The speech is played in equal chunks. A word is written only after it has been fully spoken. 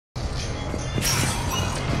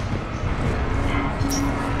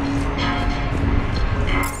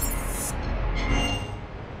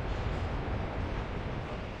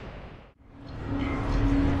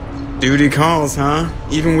Duty calls, huh?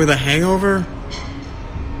 Even with a hangover?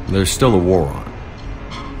 There's still a war on.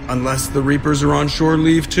 Unless the Reapers are on shore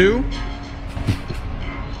leave too?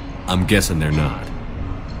 I'm guessing they're not.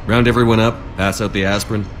 Round everyone up, pass out the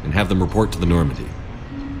aspirin, and have them report to the Normandy.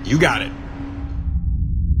 You got it.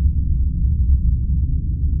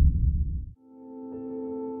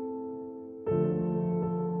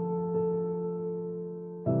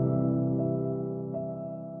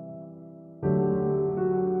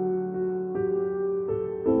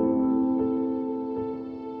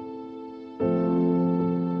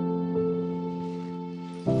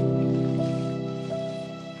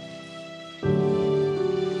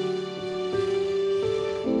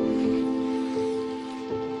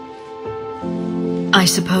 I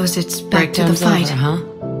suppose it's back to the fight, huh?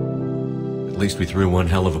 At least we threw one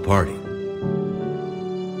hell of a party.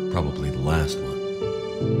 Probably the last one.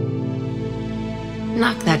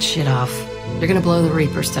 Knock that shit off. You're gonna blow the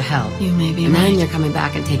Reapers to hell. You may be and right. then you're coming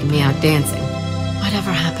back and taking me out dancing.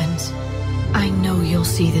 Whatever happens, I know you'll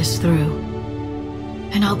see this through.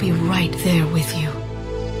 And I'll be right there with you.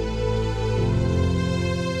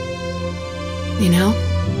 You know,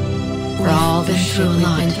 For all the we've been shit through a we've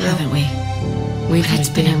lot, been through, haven't we? We've But had it's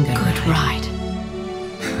a been damn a good ride.